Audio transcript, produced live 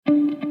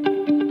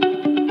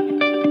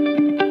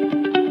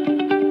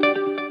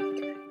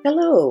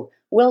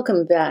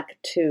Welcome back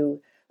to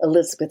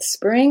Elizabeth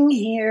Spring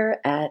here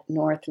at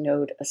North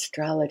Node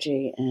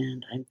Astrology,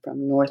 and I'm from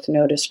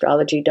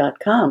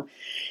northnodeastrology.com.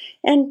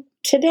 And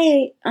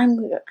today I'm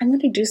going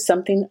to do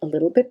something a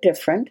little bit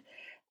different.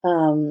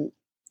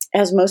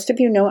 As most of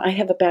you know, I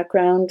have a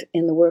background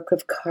in the work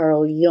of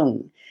Carl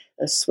Jung,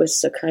 a Swiss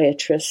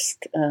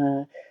psychiatrist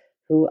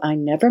who I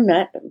never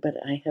met, but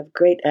I have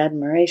great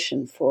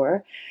admiration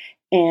for.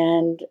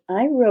 And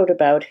I wrote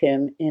about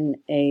him in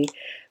a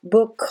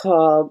book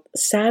called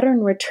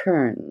Saturn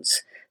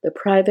Returns, The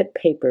Private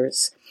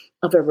Papers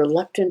of a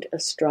Reluctant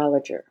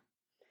Astrologer.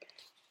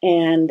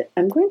 And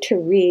I'm going to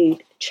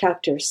read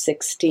chapter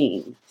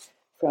 16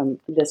 from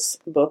this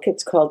book.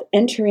 It's called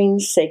Entering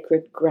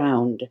Sacred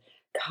Ground,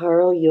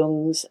 Carl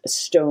Jung's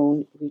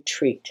Stone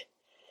Retreat.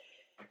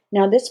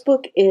 Now, this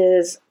book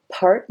is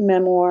part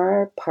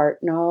memoir,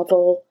 part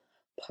novel,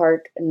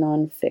 part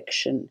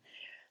nonfiction.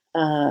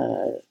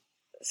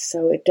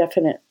 So it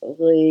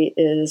definitely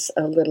is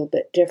a little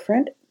bit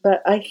different,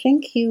 but I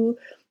think you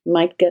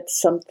might get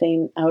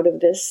something out of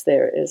this.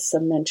 There is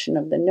some mention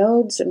of the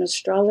nodes in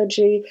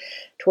astrology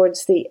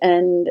towards the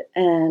end,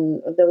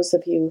 and those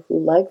of you who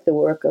like the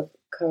work of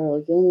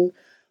Carl Jung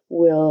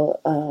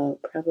will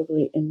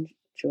probably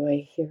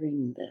enjoy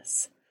hearing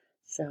this.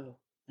 So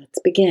let's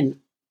begin.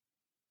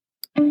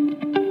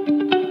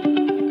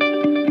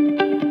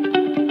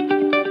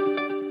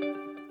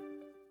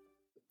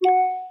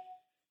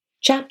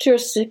 Chapter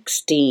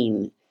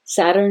 16,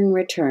 Saturn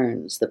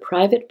Returns, The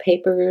Private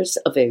Papers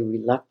of a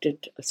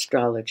Reluctant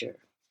Astrologer.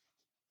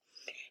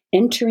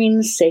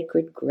 Entering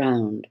Sacred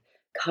Ground,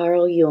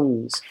 Carl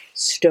Jung's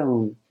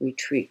Stone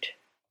Retreat.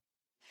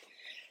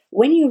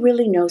 When you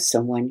really know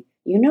someone,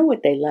 you know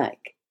what they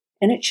like,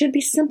 and it should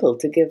be simple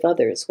to give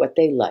others what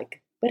they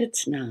like, but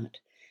it's not.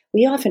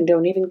 We often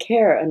don't even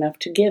care enough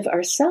to give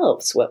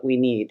ourselves what we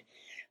need,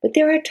 but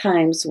there are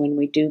times when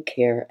we do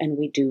care and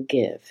we do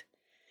give.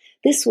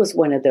 This was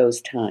one of those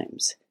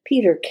times.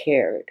 Peter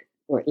cared,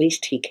 or at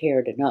least he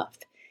cared enough.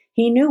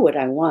 He knew what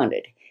I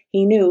wanted.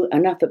 He knew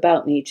enough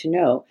about me to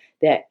know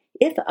that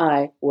if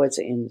I was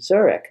in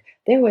Zurich,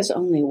 there was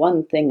only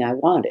one thing I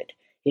wanted.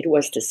 It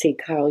was to see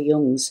Carl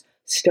Jung's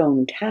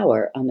stone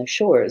tower on the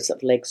shores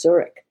of Lake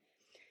Zurich.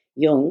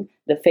 Jung,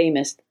 the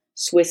famous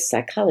Swiss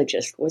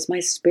psychologist, was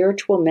my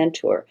spiritual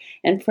mentor,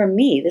 and for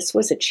me this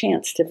was a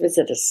chance to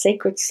visit a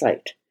sacred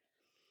site.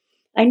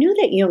 I knew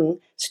that Jung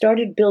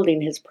started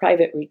building his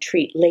private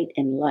retreat late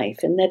in life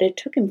and that it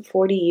took him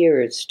 40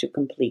 years to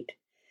complete.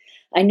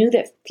 I knew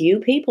that few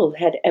people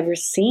had ever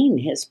seen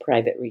his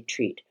private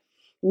retreat,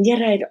 and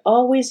yet I had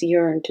always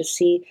yearned to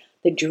see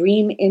the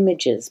dream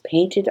images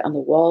painted on the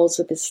walls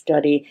of his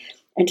study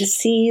and to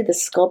see the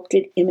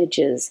sculpted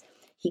images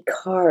he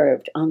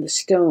carved on the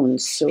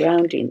stones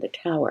surrounding the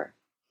tower.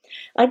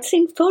 I'd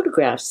seen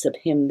photographs of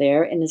him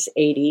there in his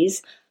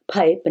 80s,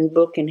 pipe and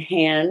book in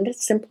hand,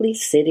 simply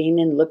sitting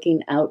and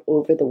looking out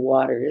over the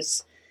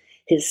waters.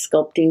 His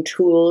sculpting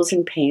tools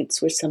and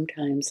paints were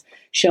sometimes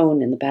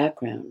shown in the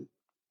background.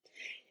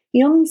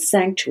 Jung's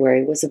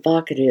sanctuary was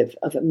evocative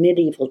of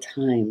medieval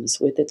times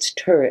with its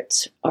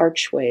turrets,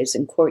 archways,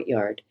 and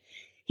courtyard.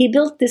 He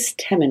built this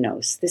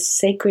temenos, this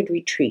sacred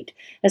retreat,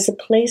 as a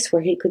place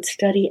where he could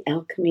study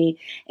alchemy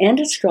and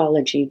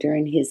astrology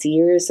during his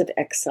years of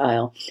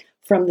exile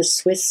from the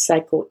Swiss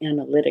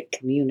psychoanalytic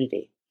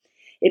community.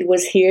 It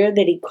was here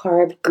that he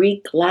carved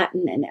Greek,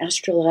 Latin, and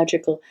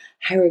astrological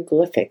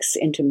hieroglyphics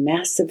into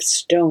massive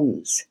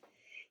stones.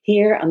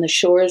 Here on the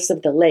shores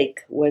of the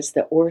lake was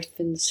the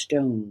Orphan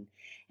Stone,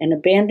 an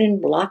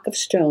abandoned block of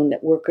stone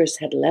that workers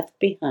had left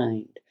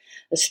behind,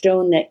 a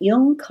stone that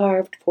Jung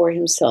carved for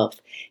himself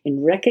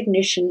in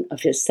recognition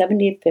of his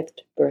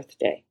 75th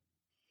birthday.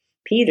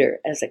 Peter,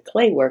 as a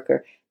clay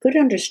worker, could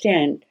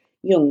understand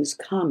Jung's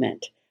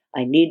comment,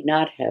 "I need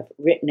not have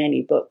written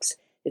any books.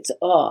 It's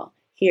all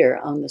here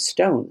on the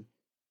stone."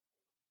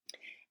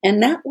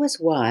 And that was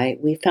why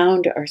we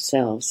found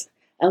ourselves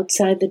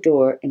outside the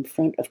door in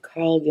front of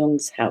Carl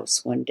Jung's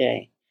house one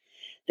day.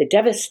 The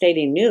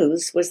devastating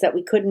news was that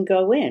we couldn't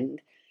go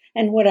in,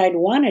 and what I'd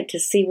wanted to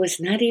see was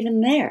not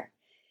even there.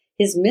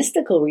 His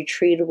mystical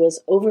retreat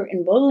was over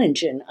in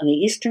Bollingen on the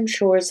eastern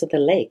shores of the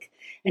lake,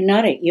 and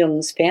not at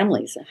Jung's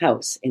family's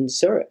house in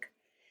Zurich.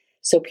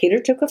 So Peter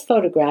took a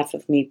photograph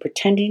of me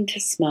pretending to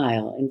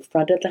smile in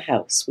front of the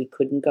house we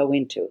couldn't go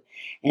into,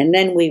 and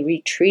then we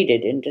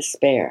retreated in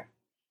despair.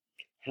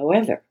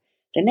 However,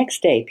 the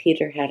next day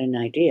Peter had an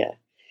idea,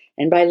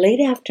 and by late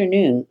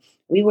afternoon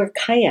we were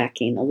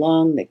kayaking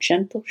along the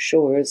gentle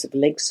shores of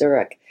Lake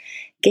Zurich,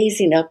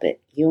 gazing up at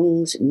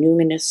Jung's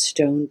numinous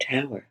stone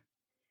tower.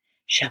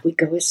 "Shall we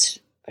go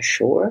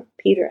ashore?"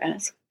 Peter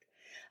asked.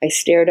 I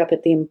stared up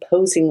at the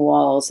imposing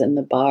walls and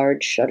the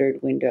barred,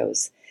 shuttered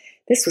windows.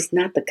 This was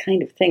not the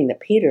kind of thing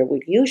that Peter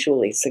would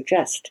usually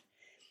suggest.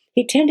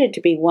 He tended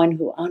to be one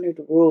who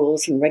honored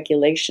rules and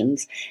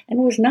regulations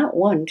and was not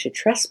one to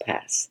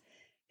trespass.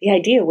 The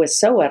idea was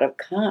so out of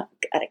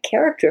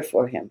character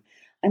for him.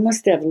 I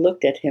must have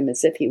looked at him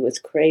as if he was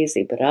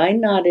crazy, but I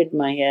nodded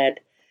my head.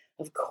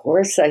 "Of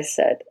course," I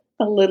said,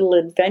 "a little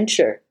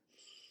adventure."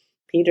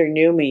 Peter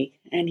knew me,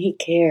 and he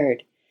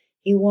cared.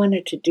 He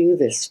wanted to do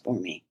this for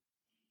me.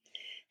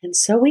 And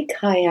so we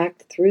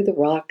kayaked through the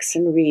rocks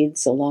and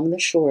reeds along the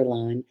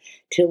shoreline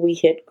till we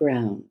hit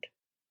ground.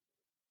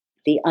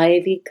 The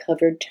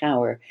ivy-covered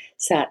tower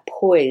sat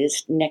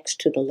poised next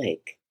to the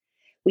lake.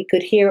 We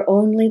could hear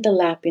only the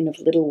lapping of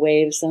little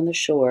waves on the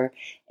shore,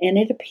 and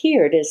it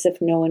appeared as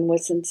if no one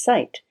was in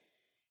sight.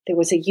 There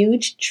was a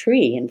huge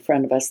tree in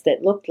front of us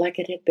that looked like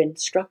it had been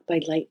struck by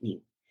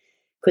lightning.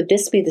 Could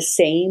this be the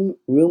same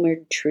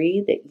rumored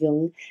tree that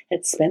Jung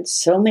had spent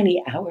so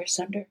many hours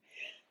under?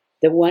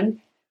 The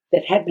one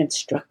that had been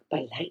struck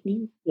by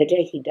lightning the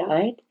day he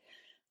died?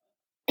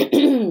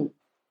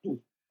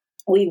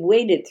 We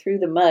waded through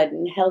the mud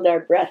and held our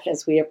breath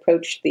as we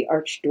approached the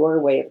arched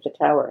doorway of the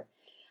tower.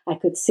 I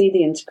could see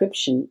the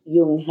inscription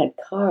Jung had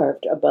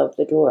carved above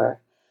the door.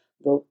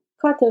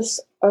 Vocatus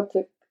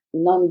autic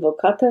non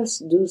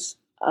vocatus Deus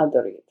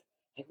adorit.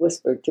 I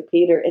whispered to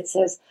Peter, it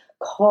says,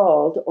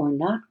 called or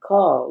not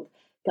called,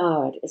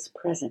 God is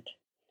present.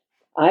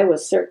 I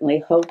was certainly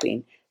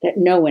hoping that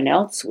no one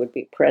else would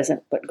be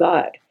present but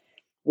God.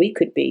 We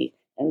could be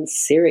in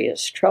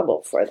serious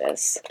trouble for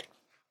this.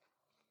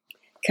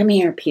 Come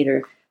here,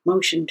 Peter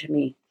motioned to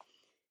me.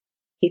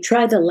 He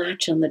tried the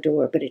latch on the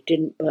door, but it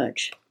didn't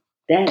budge.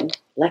 Then,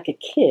 like a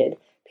kid,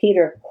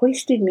 Peter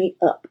hoisted me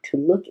up to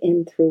look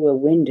in through a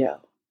window,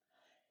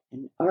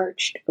 an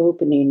arched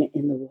opening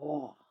in the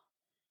wall.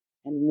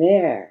 And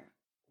there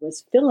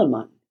was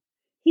Philemon.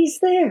 He's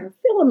there,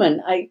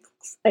 Philemon, I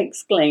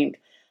exclaimed.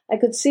 I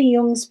could see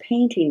Jung's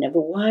painting of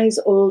a wise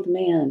old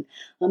man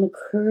on the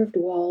curved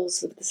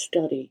walls of the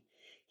study.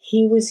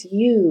 He was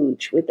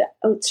huge, with the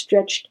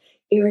outstretched,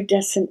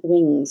 iridescent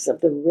wings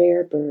of the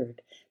rare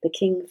bird, the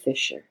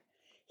kingfisher.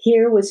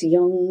 Here was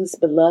Jung's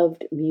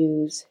beloved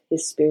muse,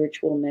 his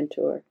spiritual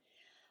mentor.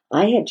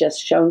 I had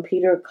just shown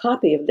Peter a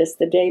copy of this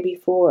the day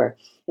before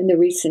in the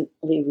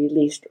recently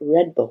released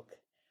Red Book,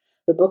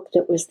 the book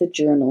that was the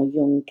journal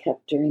Jung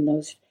kept during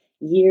those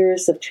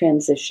years of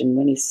transition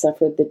when he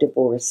suffered the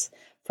divorce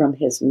from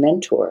his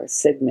mentor,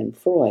 Sigmund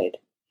Freud.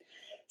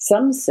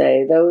 Some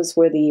say those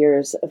were the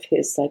years of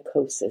his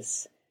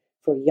psychosis.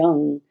 For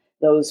Jung,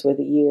 those were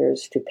the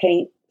years to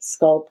paint,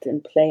 sculpt,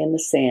 and play in the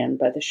sand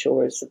by the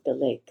shores of the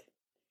lake.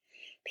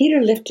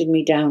 Peter lifted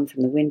me down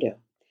from the window.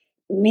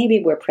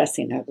 Maybe we're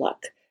pressing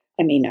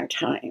our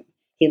time.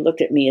 He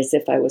looked at me as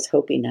if I was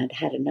hoping I'd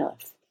had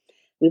enough.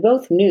 We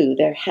both knew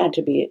there had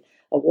to be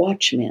a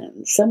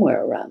watchman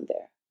somewhere around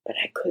there, but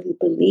I couldn't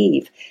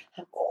believe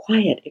how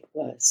quiet it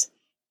was.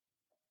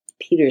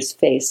 Peter's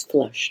face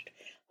flushed.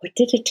 What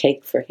did it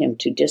take for him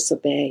to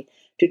disobey,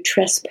 to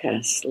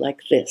trespass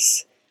like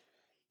this?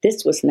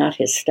 This was not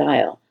his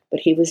style, but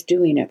he was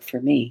doing it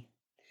for me.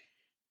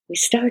 We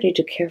started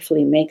to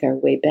carefully make our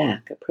way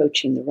back,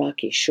 approaching the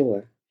rocky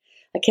shore.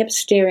 I kept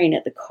staring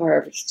at the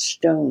carved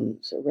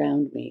stones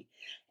around me,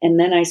 and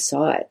then I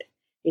saw it.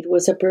 It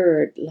was a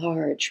bird,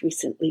 large,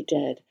 recently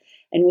dead,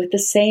 and with the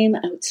same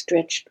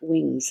outstretched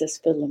wings as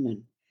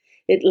Philemon.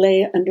 It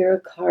lay under a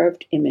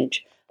carved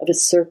image of a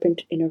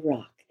serpent in a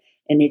rock,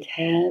 and it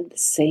had the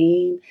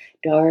same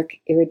dark,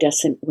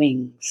 iridescent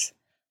wings.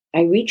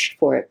 I reached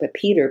for it, but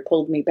Peter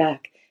pulled me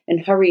back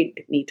and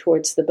hurried me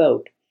towards the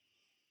boat.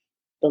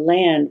 The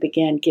land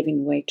began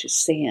giving way to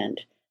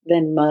sand,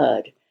 then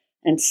mud,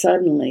 and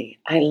suddenly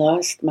I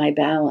lost my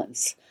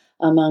balance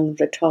among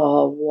the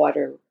tall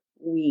water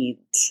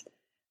weeds.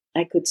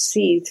 I could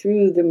see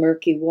through the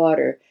murky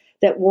water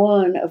that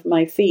one of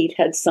my feet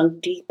had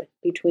sunk deep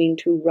between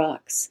two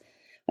rocks.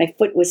 My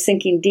foot was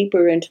sinking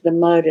deeper into the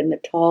mud, and the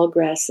tall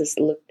grasses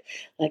looked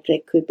like they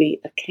could be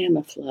a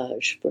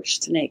camouflage for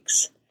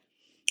snakes.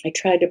 I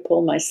tried to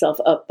pull myself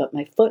up, but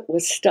my foot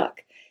was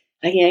stuck.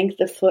 I yanked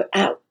the foot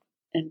out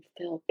and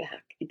fell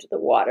back into the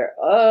water.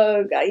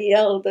 Ugh, I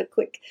yelled, a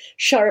quick,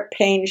 sharp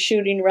pain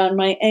shooting around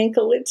my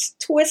ankle. It's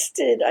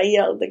twisted, I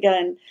yelled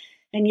again.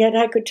 And yet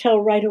I could tell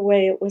right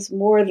away it was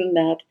more than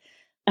that.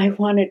 I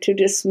wanted to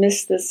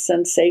dismiss this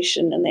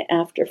sensation and the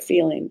after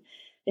feeling.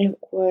 It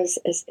was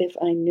as if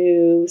I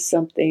knew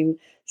something.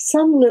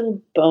 Some little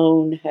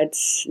bone had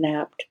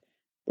snapped,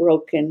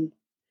 broken.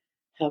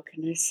 How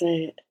can I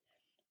say it?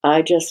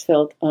 I just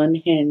felt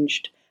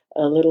unhinged,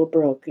 a little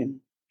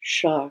broken,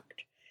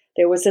 shocked.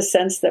 There was a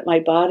sense that my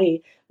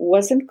body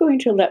wasn't going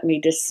to let me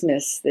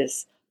dismiss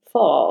this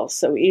fall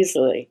so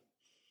easily.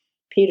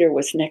 Peter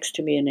was next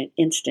to me in an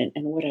instant,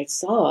 and what I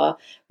saw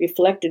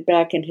reflected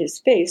back in his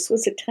face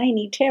was a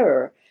tiny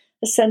terror,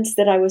 a sense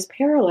that I was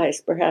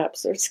paralyzed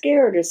perhaps, or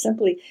scared, or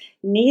simply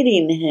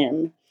needing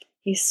him.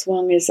 He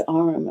swung his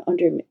arm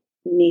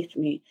underneath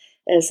me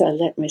as I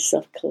let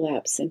myself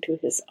collapse into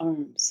his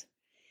arms.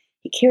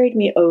 He carried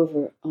me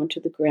over onto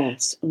the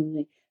grass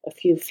only a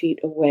few feet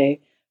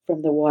away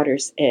from the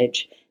water's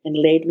edge and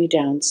laid me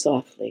down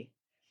softly.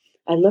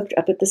 I looked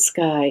up at the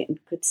sky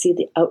and could see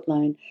the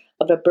outline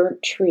of a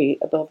burnt tree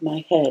above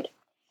my head.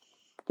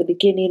 The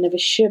beginning of a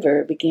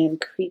shiver began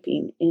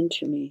creeping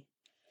into me.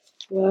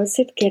 Was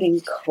it getting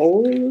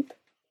cold?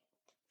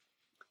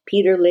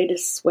 Peter laid a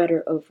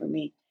sweater over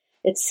me.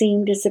 It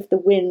seemed as if the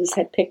winds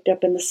had picked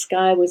up and the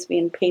sky was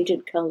being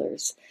painted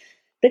colors.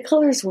 The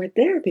colors weren't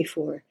there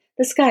before.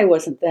 The sky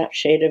wasn't that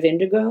shade of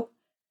indigo.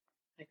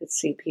 I could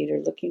see Peter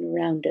looking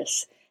around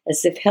us,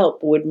 as if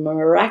help would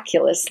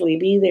miraculously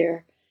be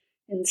there.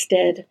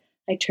 Instead,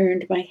 I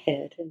turned my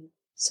head and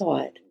saw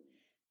it.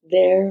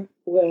 There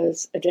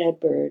was a dead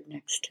bird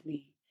next to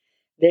me.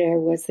 There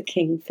was the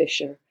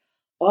kingfisher,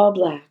 all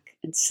black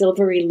and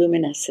silvery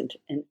luminescent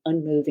and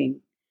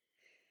unmoving.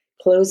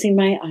 Closing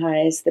my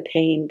eyes, the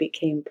pain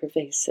became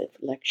pervasive,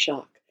 like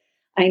shock.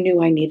 I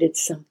knew I needed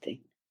something.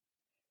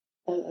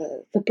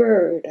 The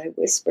bird, I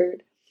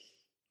whispered.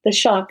 The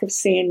shock of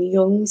seeing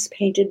Jung's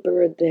painted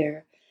bird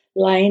there,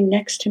 lying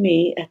next to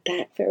me at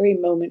that very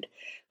moment,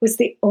 was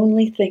the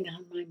only thing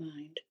on my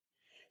mind.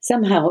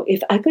 Somehow,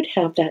 if I could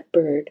have that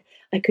bird,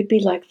 I could be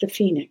like the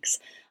phoenix.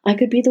 I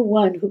could be the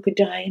one who could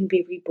die and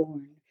be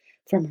reborn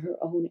from her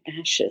own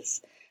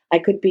ashes. I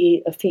could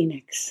be a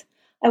phoenix.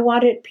 I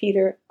want it,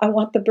 Peter. I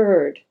want the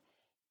bird.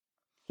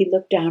 He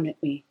looked down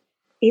at me.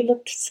 He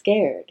looked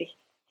scared.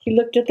 He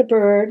looked at the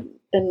bird,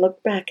 then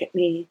looked back at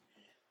me.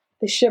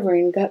 The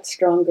shivering got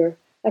stronger.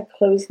 I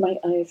closed my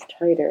eyes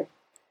tighter.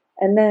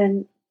 And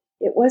then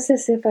it was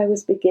as if I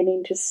was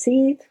beginning to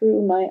see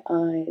through my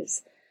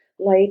eyes.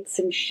 Lights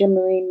and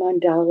shimmering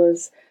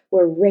mandalas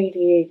were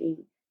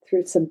radiating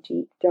through some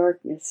deep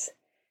darkness.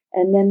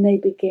 And then they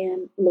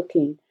began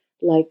looking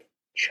like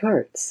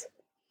charts.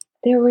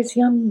 There was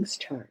Jung's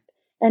chart,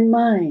 and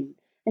mine,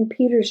 and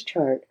Peter's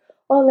chart,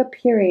 all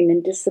appearing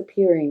and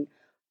disappearing,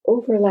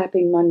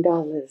 overlapping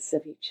mandalas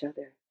of each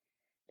other.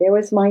 There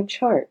was my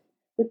chart,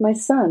 with my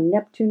sun,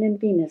 Neptune, and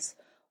Venus,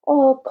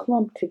 all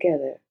clumped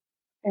together,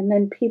 and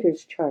then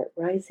Peter's chart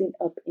rising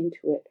up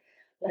into it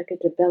like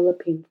a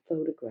developing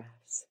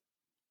photographs.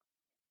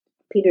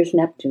 Peter's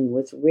Neptune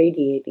was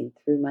radiating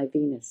through my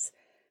Venus,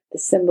 the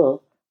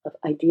symbol of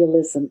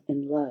idealism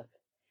and love.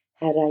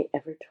 Had I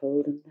ever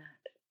told him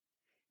that?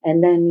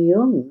 And then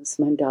Jung's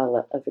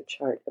mandala of a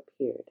chart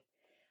appeared.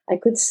 I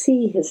could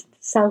see his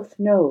south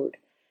node,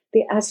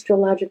 the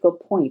astrological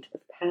point of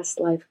past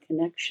life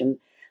connection,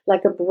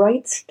 like a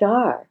bright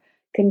star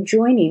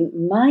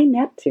conjoining my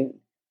Neptune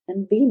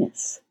and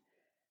Venus.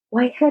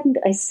 Why hadn't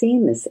I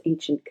seen this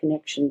ancient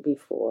connection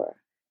before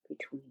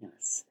between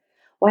us?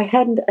 Why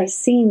hadn't I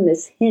seen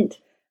this hint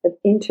of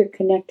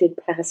interconnected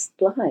past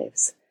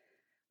lives?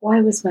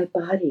 Why was my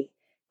body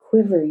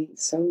quivering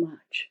so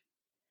much?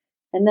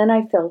 And then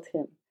I felt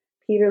him.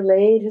 Peter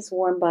laid his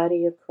warm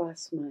body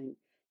across mine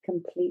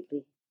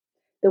completely.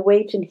 The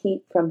weight and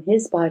heat from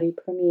his body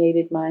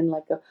permeated mine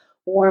like a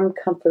warm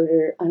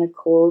comforter on a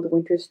cold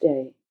winter's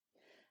day.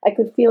 I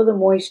could feel the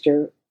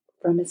moisture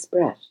from his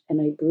breath, and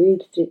I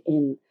breathed it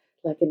in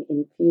like an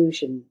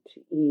infusion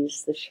to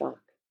ease the shock.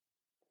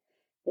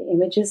 The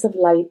images of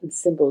light and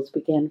symbols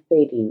began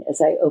fading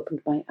as I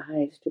opened my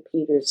eyes to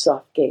Peter's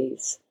soft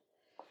gaze.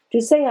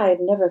 To say I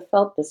had never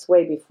felt this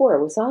way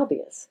before was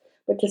obvious,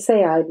 but to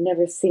say I had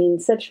never seen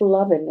such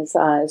love in his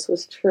eyes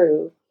was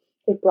true.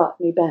 It brought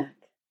me back.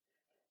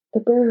 The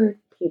bird,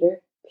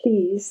 Peter,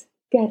 please,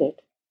 get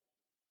it.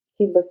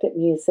 He looked at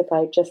me as if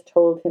I had just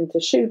told him to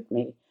shoot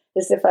me,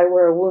 as if I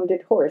were a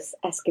wounded horse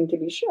asking to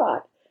be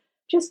shot.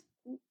 Just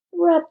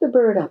wrap the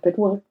bird up and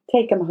we'll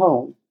take him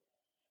home.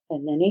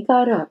 And then he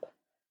got up.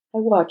 I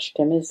watched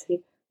him as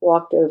he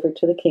walked over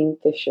to the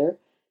kingfisher.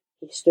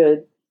 He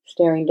stood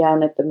staring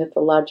down at the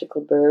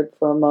mythological bird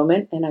for a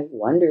moment, and I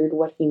wondered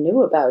what he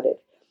knew about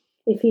it,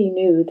 if he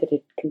knew that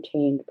it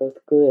contained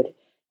both good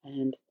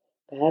and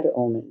bad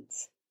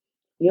omens.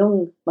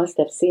 Jung must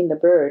have seen the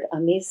bird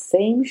on these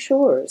same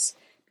shores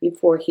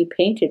before he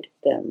painted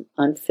them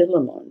on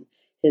Philemon,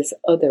 his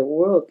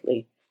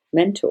otherworldly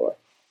mentor.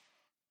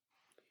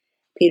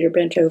 Peter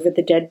bent over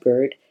the dead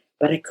bird,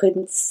 but I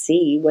couldn't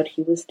see what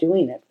he was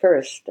doing at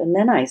first, and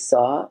then I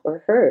saw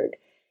or heard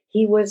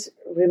he was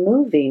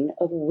removing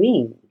a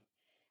wing.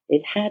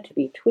 It had to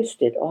be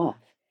twisted off.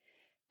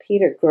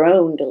 Peter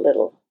groaned a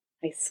little.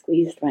 I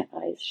squeezed my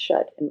eyes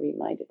shut and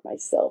reminded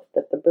myself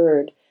that the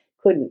bird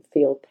couldn't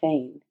feel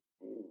pain.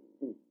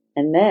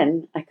 And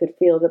then I could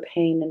feel the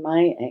pain in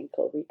my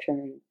ankle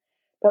return.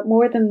 But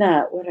more than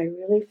that, what I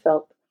really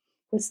felt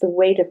was the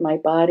weight of my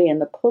body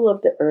and the pull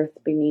of the earth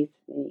beneath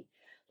me,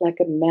 like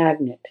a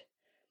magnet.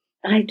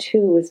 I,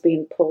 too, was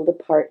being pulled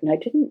apart, and I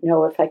didn't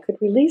know if I could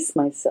release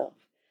myself.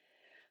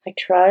 I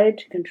tried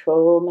to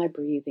control my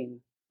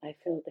breathing. I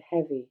felt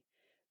heavy,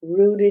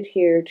 rooted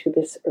here to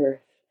this earth,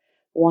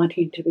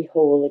 wanting to be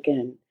whole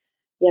again.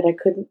 Yet I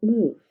couldn't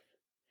move.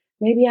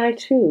 Maybe I,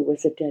 too,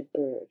 was a dead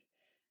bird.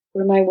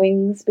 Were my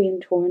wings being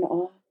torn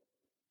off?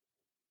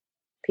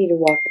 Peter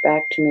walked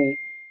back to me,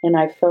 and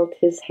I felt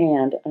his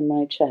hand on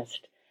my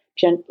chest,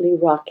 gently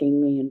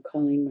rocking me and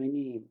calling my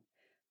name.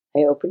 I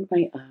opened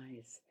my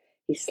eyes.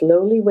 He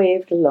slowly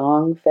waved a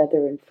long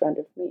feather in front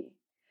of me.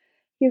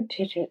 You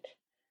did it.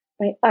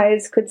 My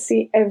eyes could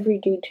see every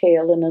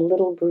detail, and a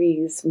little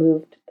breeze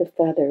moved the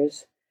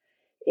feathers.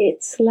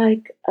 It's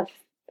like a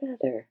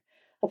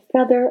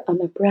feather on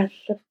the breath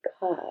of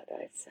God,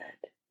 I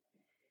said.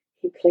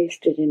 He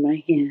placed it in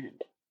my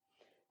hand.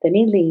 Then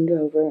he leaned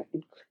over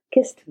and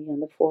kissed me on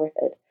the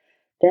forehead,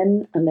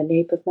 then on the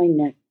nape of my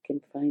neck,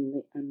 and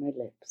finally on my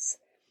lips.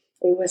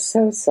 It was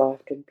so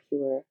soft and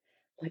pure,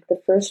 like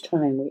the first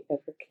time we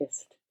ever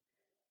kissed.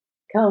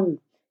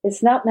 "Come,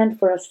 it's not meant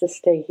for us to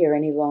stay here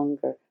any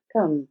longer.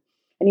 Come."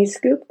 And he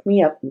scooped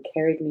me up and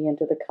carried me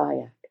into the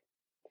kayak.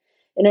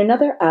 In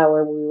another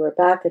hour we were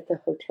back at the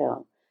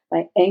hotel,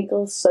 my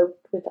ankles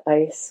soaked with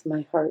ice,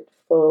 my heart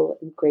full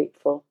and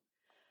grateful.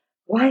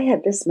 Why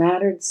had this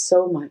mattered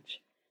so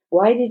much?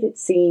 Why did it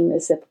seem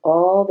as if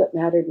all that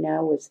mattered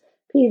now was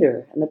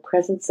Peter and the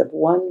presence of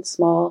one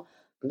small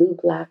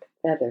blue-black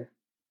feather?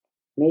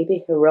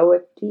 Maybe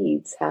heroic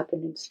deeds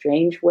happen in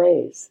strange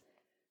ways.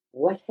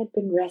 What had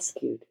been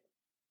rescued?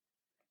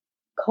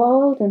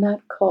 Called or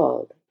not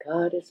called,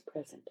 God is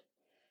present.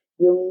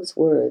 Jung's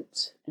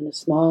words and a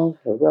small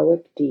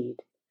heroic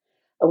deed.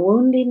 A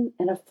wounding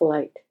and a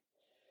flight.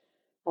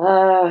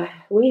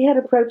 We had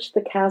approached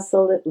the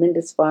castle at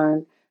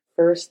Lindisfarne,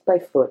 first by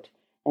foot,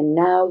 and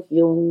now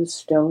Jung's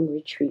stone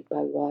retreat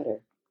by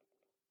water.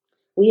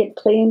 We had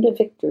claimed a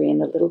victory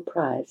and a little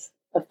prize,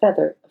 a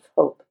feather of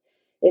hope.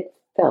 It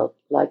felt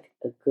like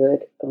a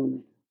good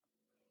omen.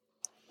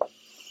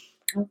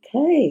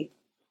 Okay.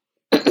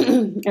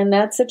 And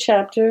that's a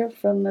chapter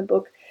from the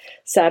book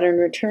Saturn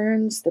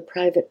Returns, The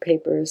Private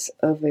Papers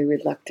of a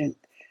Reluctant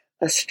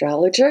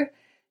Astrologer.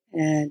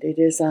 And it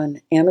is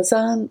on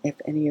Amazon if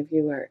any of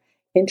you are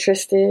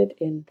interested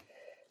in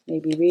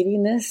maybe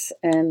reading this.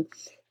 And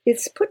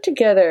it's put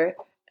together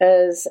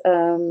as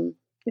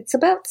it's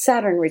about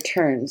Saturn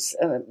returns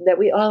that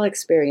we all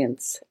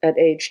experience at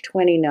age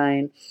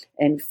 29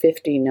 and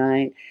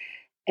 59.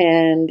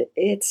 And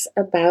it's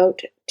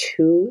about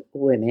two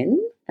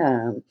women.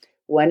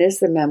 One is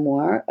the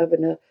memoir of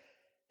an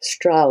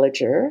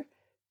astrologer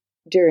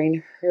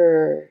during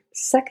her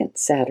second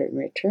Saturn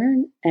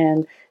return,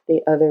 and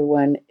the other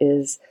one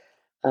is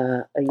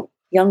a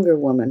younger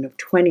woman of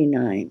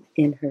 29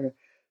 in her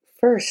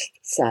first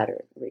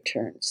Saturn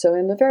return. So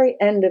in the very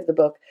end of the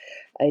book,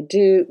 I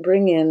do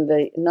bring in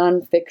the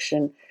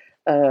nonfiction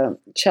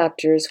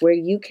chapters where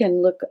you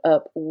can look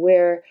up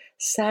where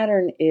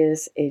Saturn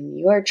is in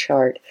your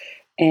chart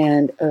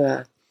and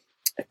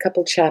a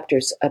couple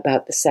chapters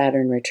about the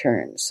Saturn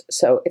returns.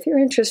 So if you're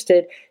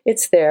interested,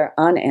 it's there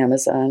on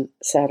Amazon,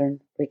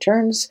 Saturn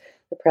Returns,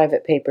 The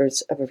Private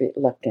Papers of a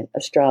Reluctant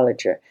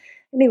Astrologer.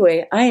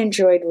 Anyway, I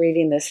enjoyed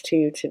reading this to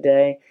you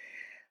today,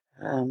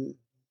 and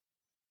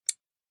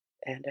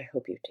I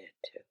hope you did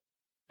too.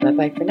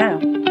 Bye-bye for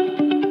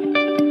now.